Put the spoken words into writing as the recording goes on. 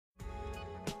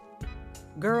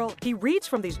Girl, he reads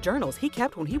from these journals he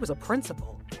kept when he was a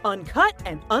principal. Uncut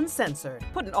and uncensored,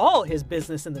 putting all his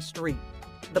business in the street.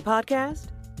 The podcast,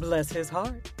 bless his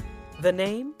heart. The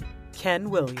name, Ken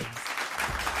Williams.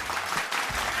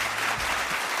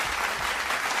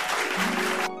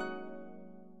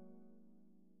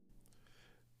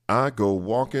 I go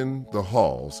walking the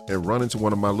halls and run into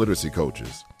one of my literacy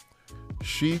coaches.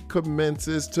 She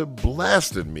commences to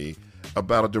blast at me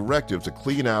about a directive to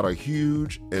clean out a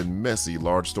huge and messy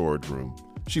large storage room.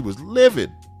 She was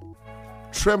livid,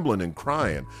 trembling and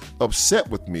crying, upset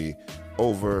with me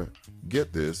over,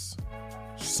 get this,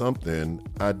 something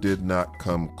I did not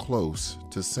come close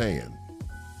to saying.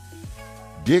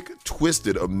 Dick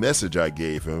twisted a message I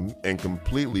gave him and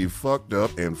completely fucked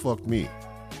up and fucked me.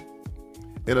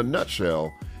 In a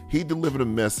nutshell, he delivered a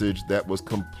message that was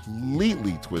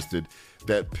completely twisted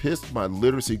that pissed my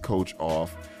literacy coach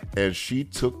off, and she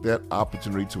took that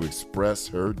opportunity to express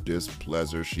her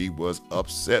displeasure. She was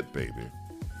upset, baby.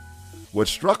 What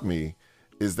struck me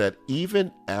is that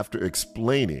even after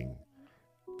explaining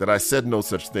that I said no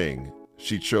such thing,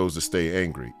 she chose to stay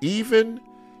angry. Even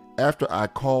after I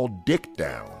called Dick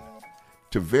down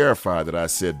to verify that I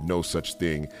said no such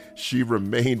thing, she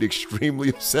remained extremely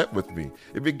upset with me.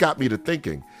 It got me to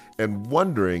thinking and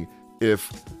wondering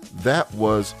if that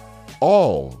was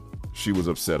all she was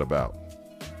upset about.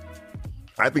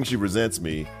 I think she resents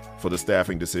me for the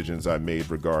staffing decisions I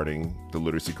made regarding the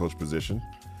literacy coach position.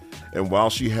 And while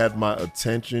she had my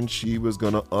attention, she was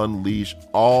going to unleash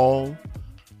all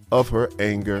of her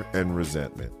anger and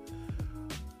resentment.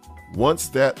 Once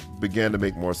that began to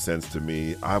make more sense to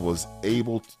me, I was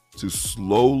able to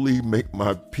slowly make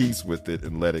my peace with it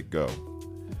and let it go.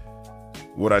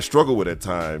 What I struggle with at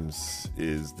times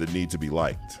is the need to be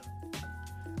liked.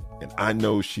 And I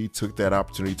know she took that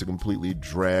opportunity to completely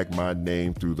drag my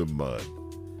name through the mud.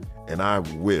 And I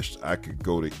wished I could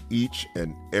go to each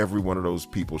and every one of those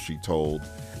people she told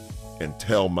and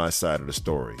tell my side of the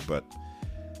story. But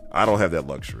I don't have that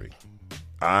luxury.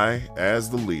 I, as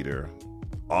the leader,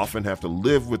 often have to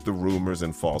live with the rumors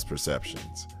and false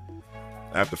perceptions.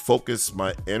 I have to focus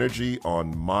my energy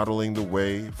on modeling the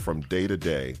way from day to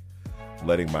day,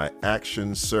 letting my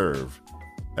actions serve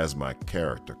as my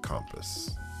character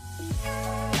compass.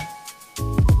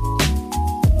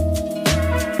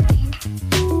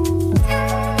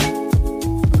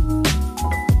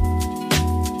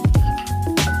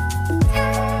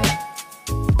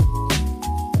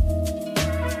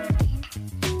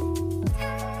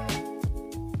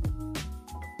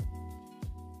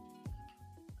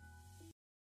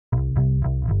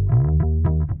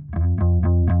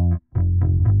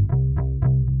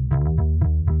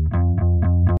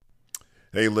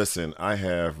 Hey, listen, I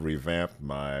have revamped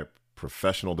my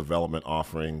professional development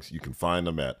offerings. You can find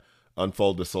them at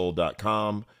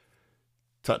unfoldthesoul.com.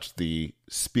 Touch the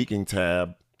speaking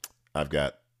tab. I've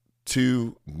got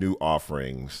 2 new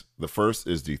offerings. The first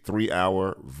is the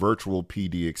 3-hour virtual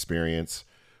PD experience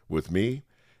with me.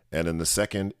 And then the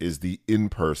second is the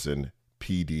in-person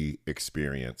PD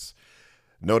experience.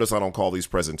 Notice I don't call these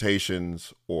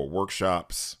presentations or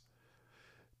workshops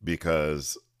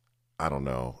because I don't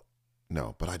know.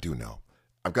 No, but I do know.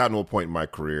 I've gotten to a point in my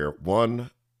career.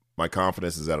 1, my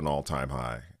confidence is at an all-time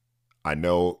high. I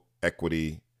know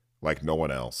equity like no one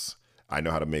else. I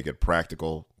know how to make it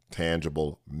practical,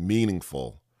 tangible,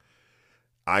 meaningful.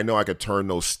 I know I could turn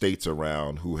those states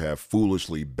around who have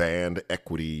foolishly banned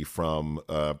equity from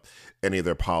any of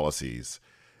their policies.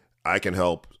 I can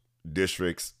help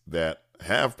districts that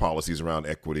have policies around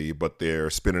equity, but they're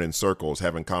spinning in circles,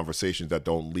 having conversations that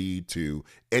don't lead to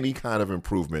any kind of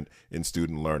improvement in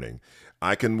student learning.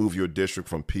 I can move your district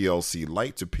from PLC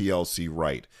light to PLC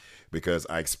right because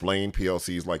I explain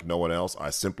PLCs like no one else. I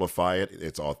simplify it.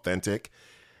 It's authentic.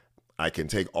 I can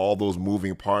take all those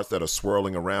moving parts that are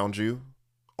swirling around you,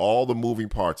 all the moving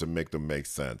parts, and make them make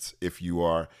sense. If you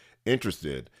are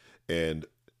interested in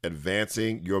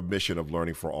advancing your mission of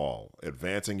learning for all,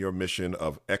 advancing your mission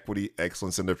of equity,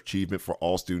 excellence, and achievement for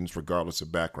all students, regardless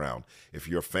of background. If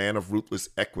you're a fan of Ruthless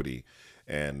Equity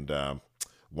and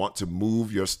want to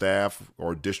move your staff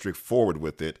or district forward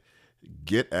with it,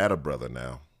 get at a brother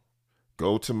now.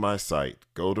 Go to my site,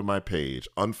 go to my page,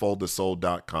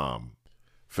 unfoldthesoul.com.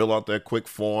 Fill out that quick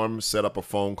form, set up a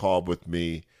phone call with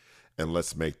me, and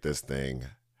let's make this thing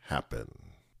happen.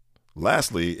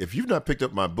 Lastly, if you've not picked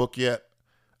up my book yet,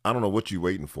 I don't know what you're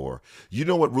waiting for. You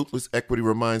know what Ruthless Equity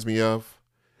reminds me of?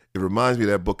 It reminds me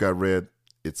of that book I read.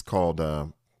 It's called,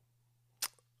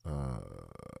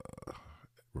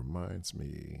 reminds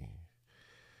me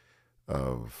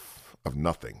of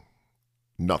nothing.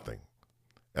 Nothing.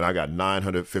 And I got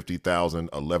 950,000,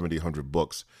 1,100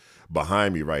 books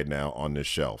behind me right now on this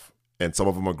shelf. And some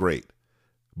of them are great,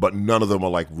 but none of them are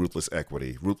like Ruthless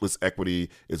Equity. Ruthless Equity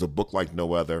is a book like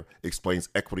no other, explains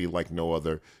equity like no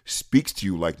other, speaks to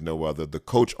you like no other, the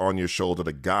coach on your shoulder,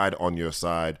 the guide on your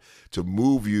side to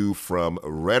move you from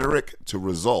rhetoric to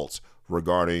results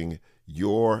regarding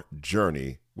your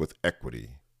journey with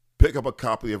equity. Pick up a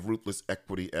copy of Ruthless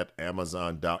Equity at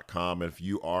Amazon.com. And if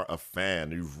you are a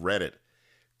fan, you've read it,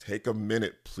 take a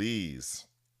minute, please,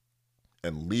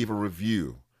 and leave a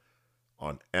review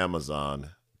on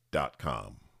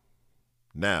Amazon.com.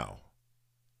 Now,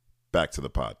 back to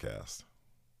the podcast.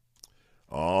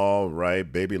 All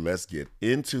right, baby, let's get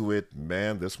into it.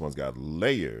 Man, this one's got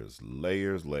layers.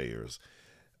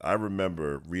 I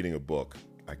remember reading a book.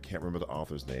 I can't remember the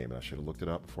author's name, and I should have looked it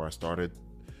up before I started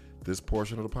this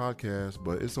portion of the podcast,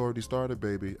 but it's already started,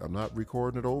 baby. I'm not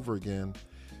recording it over again.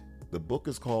 The book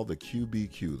is called The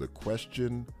QBQ, The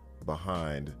Question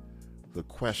Behind the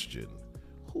Question.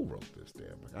 Who wrote this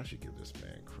damn book? I should give this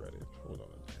man credit. Hold on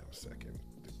a damn second.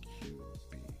 The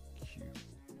QBQ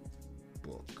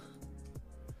book.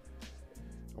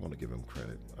 I want to give him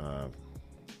credit.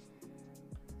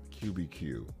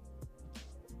 QBQ.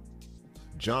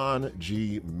 John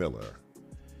G. Miller.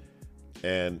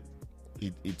 And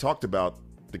he talked about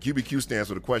the QBQ stands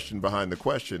for the question behind the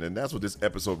question. And that's what this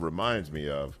episode reminds me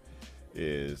of,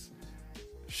 is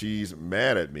she's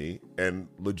mad at me, and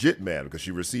legit mad because she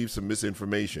received some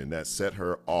misinformation that set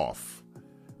her off,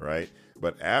 right?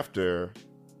 But after,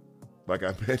 like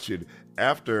I mentioned,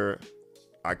 after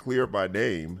I cleared my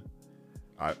name,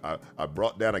 I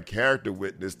brought down a character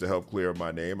witness to help clear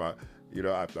my name. I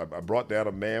brought down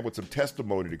a man with some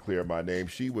testimony to clear my name.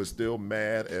 She was still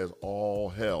mad as all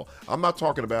hell. I'm not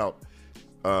talking about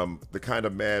the kind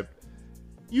of mad,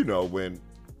 when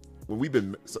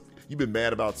you've been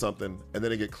mad about something and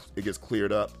then it gets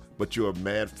cleared up, but your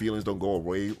mad feelings don't go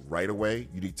away right away.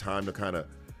 You need time to kind of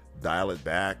dial it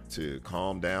back to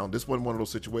calm down. This wasn't one of those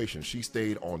situations. She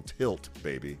stayed on tilt,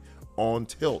 baby, on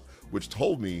tilt, which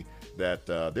told me that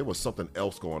there was something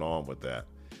else going on with that.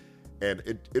 And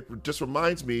it just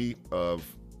reminds me of,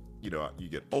 you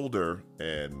get older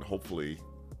and hopefully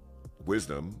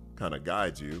wisdom kind of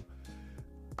guides you.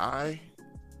 I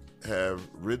have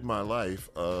rid my life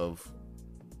of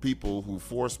people who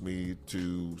force me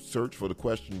to search for the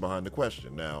question behind the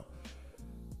question. Now,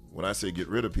 when I say get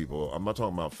rid of people, I'm not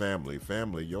talking about family.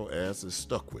 Family, your ass is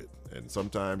stuck with. And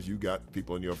sometimes you got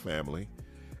people in your family,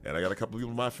 and I got a couple of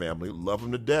people in my family, love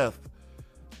them to death,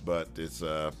 but it's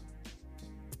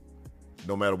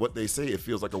no matter what they say, it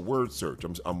feels like a word search.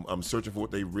 I'm searching for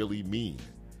what they really mean,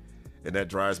 and that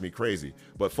drives me crazy.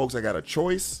 But folks, I got a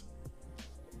choice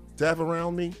to have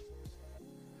around me.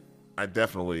 I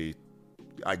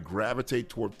gravitate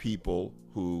toward people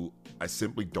who I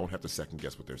simply don't have to second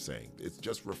guess what they're saying. It's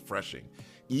just refreshing.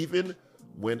 Even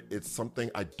when it's something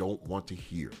I don't want to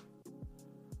hear.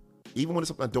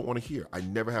 I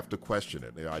never have to question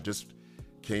it. I just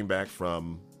came back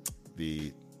from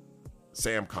the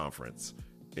SAM conference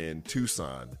in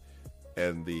Tucson,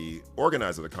 and the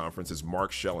organizer of the conference is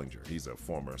Mark Schellinger. He's a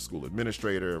former school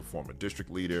administrator, former district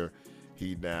leader.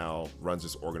 He now runs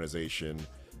this organization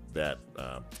that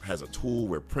has a tool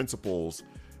where principals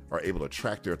are able to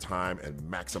track their time and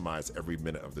maximize every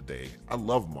minute of the day. I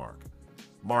love Mark.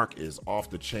 Mark is off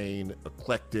the chain,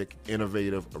 eclectic,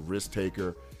 innovative, a risk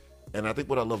taker. And I think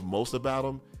what I love most about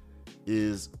him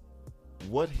is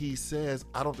what he says.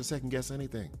 I don't have to second guess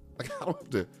anything. Like I don't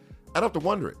have to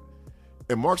wonder it.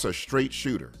 And Mark's a straight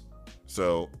shooter.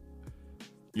 So,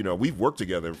 we've worked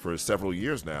together for several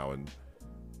years now, and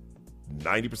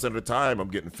 90% of the time I'm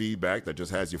getting feedback that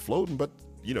just has you floating, but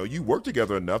you work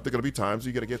together enough, there are going to be times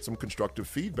you got to get some constructive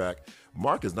feedback.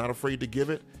 Mark is not afraid to give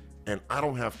it, and I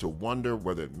don't have to wonder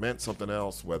whether it meant something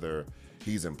else, whether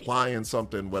he's implying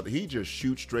something, whether he just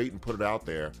shoots straight and put it out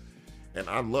there. And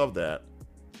I love that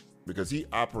because he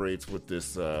operates with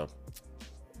this,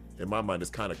 in my mind, this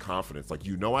kind of confidence. Like,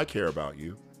 I care about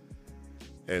you.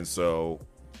 And so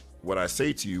what I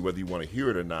say to you, whether you want to hear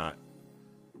it or not,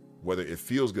 whether it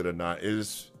feels good or not,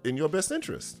 is in your best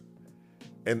interest.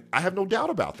 And I have no doubt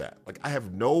about that. I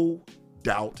have no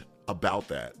doubt about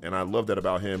that. And I love that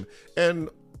about him and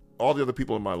all the other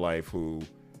people in my life who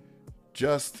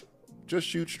just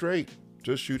shoot straight.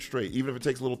 Just shoot straight. Even if it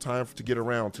takes a little time to get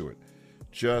around to it.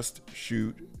 Just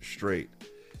shoot straight.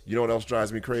 You know what else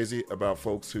drives me crazy about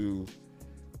folks who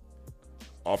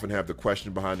often have the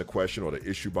question behind the question or the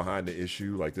issue behind the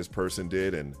issue, like this person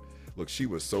did. And look, she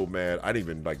was so mad. I didn't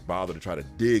even bother to try to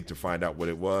dig to find out what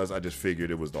it was. I just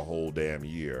figured it was the whole damn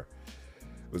year.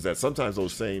 Was that sometimes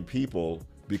those same people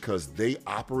because they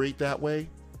operate that way,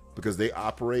 because they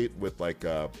operate with like,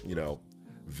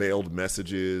 veiled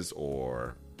messages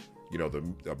or,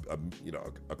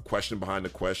 a question behind the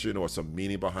question or some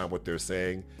meaning behind what they're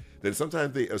saying, then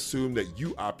sometimes they assume that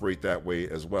you operate that way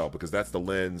as well, because that's the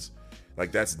lens,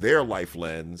 like that's their life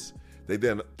lens. They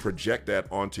then project that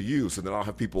onto you. So then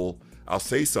I'll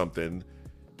say something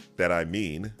that I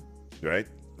mean, right?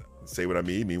 Say what I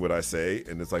mean what I say.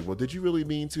 And it's like, well, did you really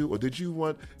mean to? Or did you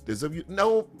want this of you?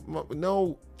 No,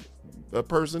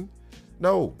 person.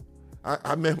 No,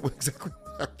 I meant exactly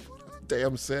what I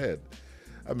damn said.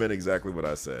 I meant exactly what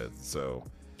I said. So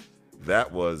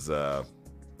that was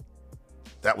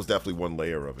definitely one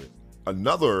layer of it.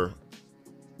 Another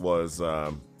was,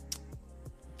 I've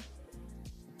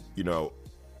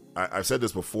said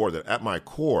this before, that at my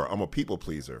core, I'm a people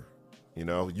pleaser.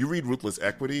 You read Ruthless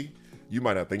Equity, you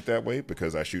might not think that way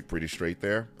because I shoot pretty straight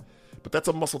there, but that's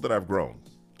a muscle that I've grown.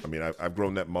 I mean, I've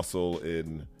grown that muscle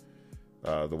in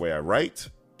the way I write.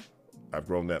 I've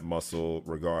grown that muscle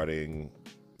regarding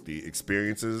the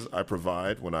experiences I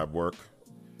provide when I work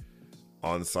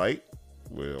on site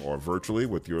or virtually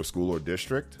with your school or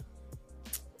district.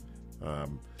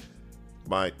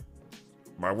 My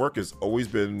work has always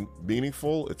been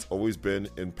meaningful. It's always been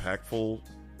impactful.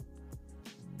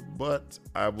 But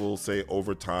I will say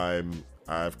over time,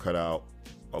 I've cut out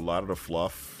a lot of the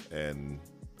fluff and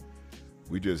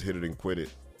we just hit it and quit it.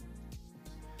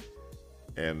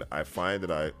 And I find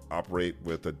that I operate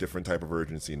with a different type of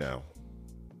urgency now.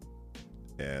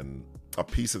 And a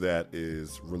piece of that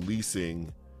is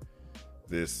releasing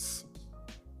this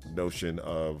notion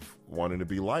of wanting to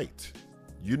be liked.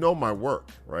 You know my work,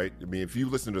 right? I mean, if you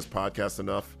listen to this podcast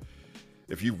enough,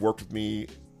 if you've worked with me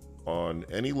on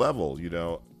any level,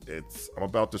 I'm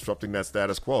about disrupting that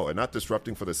status quo, and not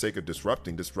disrupting for the sake of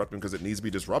disrupting because it needs to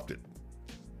be disrupted,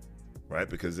 right?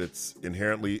 Because it's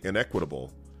inherently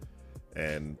inequitable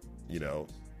and,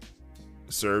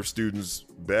 serve students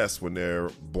best when they're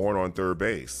born on third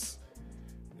base.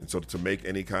 And so to make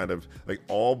any kind of,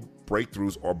 all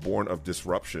breakthroughs are born of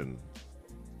disruption,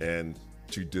 and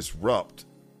to disrupt,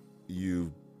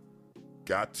 you've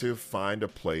got to find a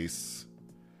place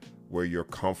where you're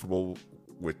comfortable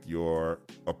with your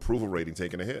approval rating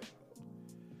taking a hit.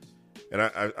 And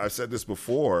I've said this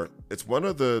before, it's one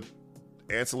of the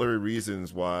ancillary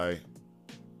reasons why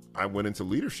I went into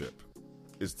leadership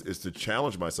is to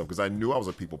challenge myself, because I knew I was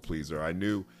a people pleaser. I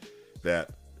knew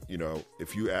that,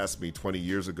 if you asked me 20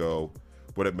 years ago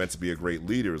what it meant to be a great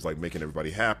leader, is like making everybody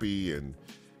happy. And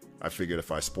I figured if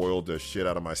I spoiled the shit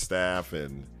out of my staff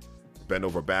and bent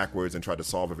over backwards and tried to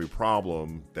solve every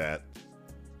problem, that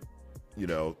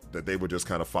they would just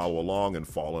kind of follow along and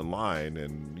fall in line.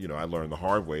 And, I learned the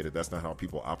hard way that that's not how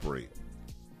people operate.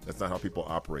 That's not how people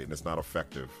operate, and it's not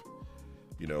effective.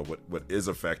 What is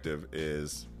effective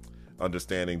is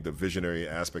understanding the visionary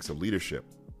aspects of leadership,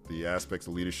 the aspects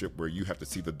of leadership where you have to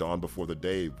see the dawn before the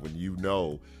day, when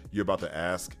you're about to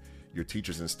ask your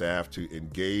teachers and staff to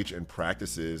engage in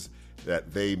practices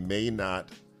that they may not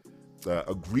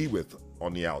agree with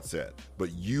on the outset,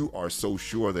 but you are so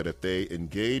sure that if they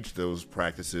engage those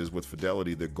practices with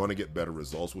fidelity, they're going to get better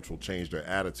results, which will change their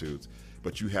attitudes.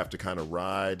 But you have to kind of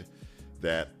ride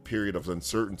that period of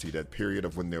uncertainty, that period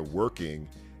of when they're working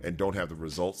and don't have the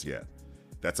results yet.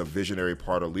 That's a visionary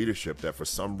part of leadership that for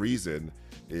some reason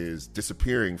is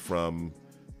disappearing from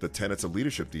the tenets of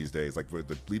leadership these days. Like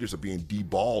the leaders are being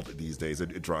deballed these days.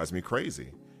 It drives me crazy.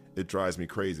 It drives me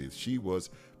crazy. She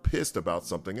was pissed about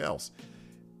something else,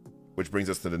 which brings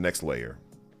us to the next layer.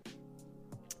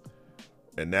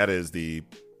 And that is the,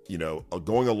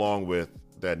 going along with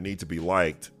that need to be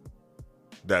liked,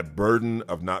 that burden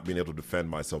of not being able to defend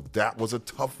myself. That was a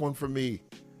tough one for me.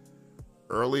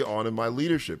 Early on in my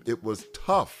leadership, it was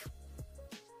tough,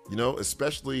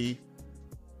 especially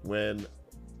when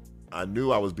I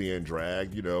knew I was being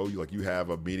dragged. You have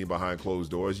a meeting behind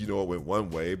closed doors, it went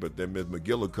one way, but then Ms.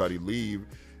 McGillicuddy leave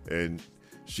and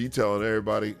she telling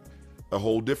everybody a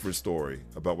whole different story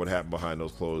about what happened behind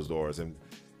those closed doors. And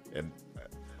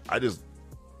I just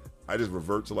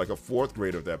revert to like a fourth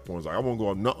grader at that point. It's like, I won't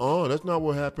go, nuh-uh, that's not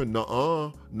what happened.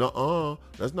 Nuh-uh,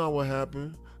 that's not what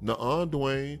happened. Nuh-uh,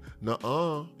 Dwayne,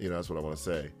 nuh-uh. That's what I want to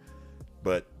say.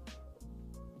 But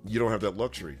you don't have that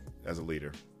luxury as a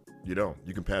leader. You don't.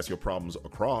 You can pass your problems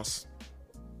across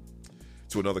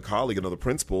to another colleague, another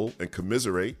principal, and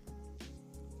commiserate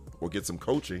or get some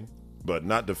coaching. But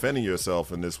not defending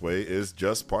yourself in this way is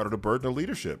just part of the burden of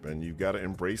leadership. And you've got to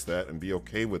embrace that and be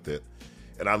okay with it.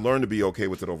 And I learned to be okay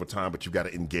with it over time, but you've got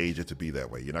to engage it to be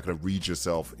that way. You're not going to read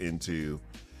yourself into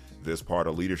this part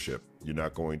of leadership. You're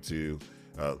not going to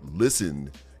listen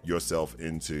yourself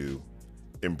into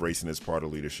embracing this part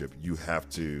of leadership, you have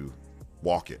to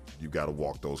walk it. You got to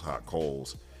walk those hot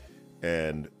coals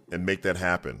and make that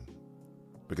happen.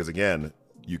 Because again,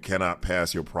 you cannot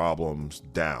pass your problems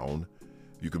down.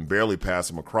 You can barely pass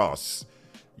them across,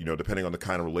 depending on the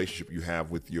kind of relationship you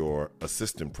have with your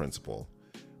assistant principal.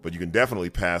 But you can definitely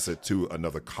pass it to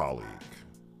another colleague.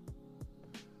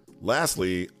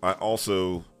 Lastly, I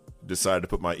also decided to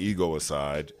put my ego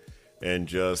aside and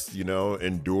just,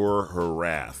 endure her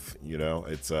wrath.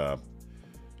 It's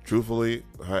truthfully,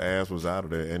 her ass was out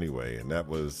of there anyway. And that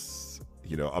was,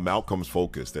 I'm outcomes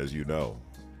focused, as you know.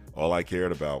 All I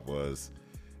cared about was,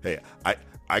 hey,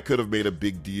 I could have made a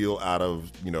big deal out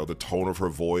of, the tone of her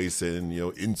voice and,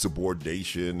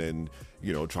 insubordination and,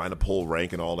 trying to pull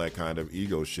rank and all that kind of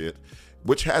ego shit,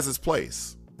 which has its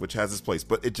place,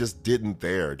 but it just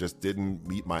didn't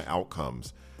meet my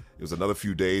outcomes. It was another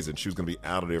few days and she was going to be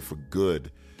out of there for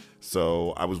good.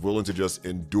 So I was willing to just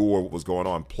endure what was going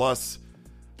on. Plus,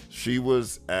 she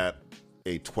was at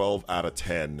a 12 out of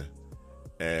 10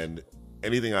 and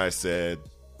anything I said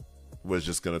was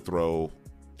just going to throw,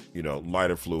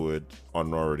 lighter fluid on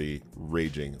an already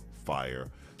raging fire.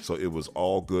 So it was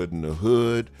all good in the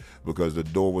hood because the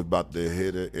door was about to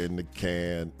hit her in the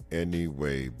can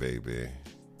anyway, baby.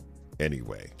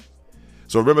 Anyway.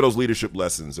 So remember those leadership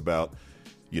lessons about,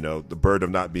 the burden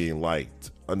of not being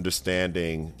liked,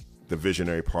 understanding the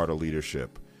visionary part of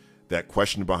leadership, that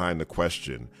question behind the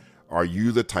question. Are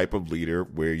you the type of leader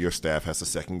where your staff has to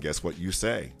second guess what you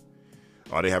say?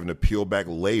 Are they having to peel back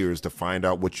layers to find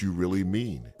out what you really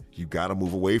mean? You got to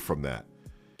move away from that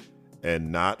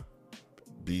and not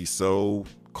be so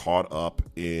caught up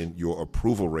in your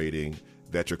approval rating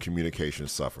that your communication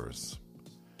suffers.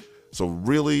 So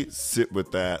really sit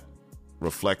with that,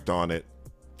 reflect on it.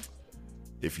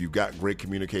 If you've got great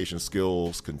communication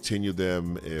skills, continue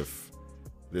them. If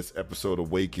this episode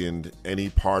awakened any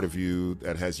part of you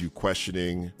that has you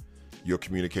questioning your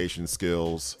communication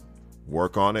skills,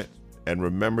 work on it. And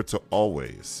remember to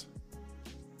always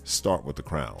start with the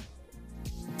crown.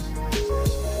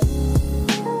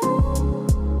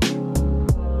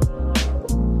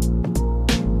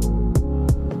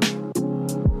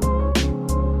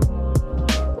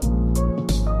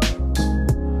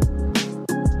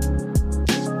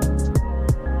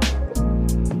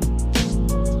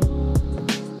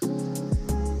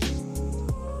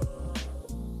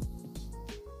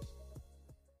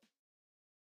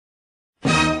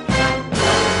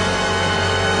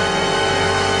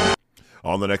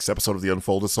 On the next episode of the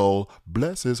Unfolded Soul,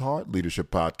 Bless His Heart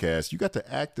Leadership Podcast, you got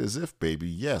to act as if, baby.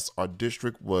 Yes, our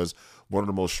district was one of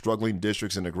the most struggling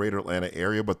districts in the greater Atlanta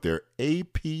area, but their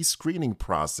AP screening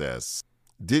process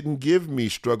didn't give me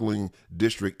struggling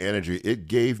district energy. It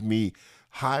gave me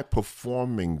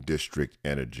high-performing district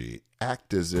energy.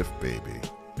 Act as if, baby.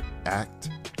 Act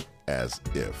as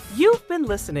if. You've been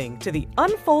listening to the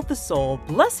Unfold the Soul,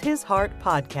 Bless His Heart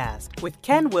podcast with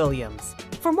Ken Williams.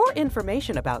 For more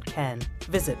information about Ken,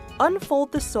 visit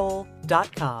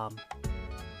unfoldthesoul.com.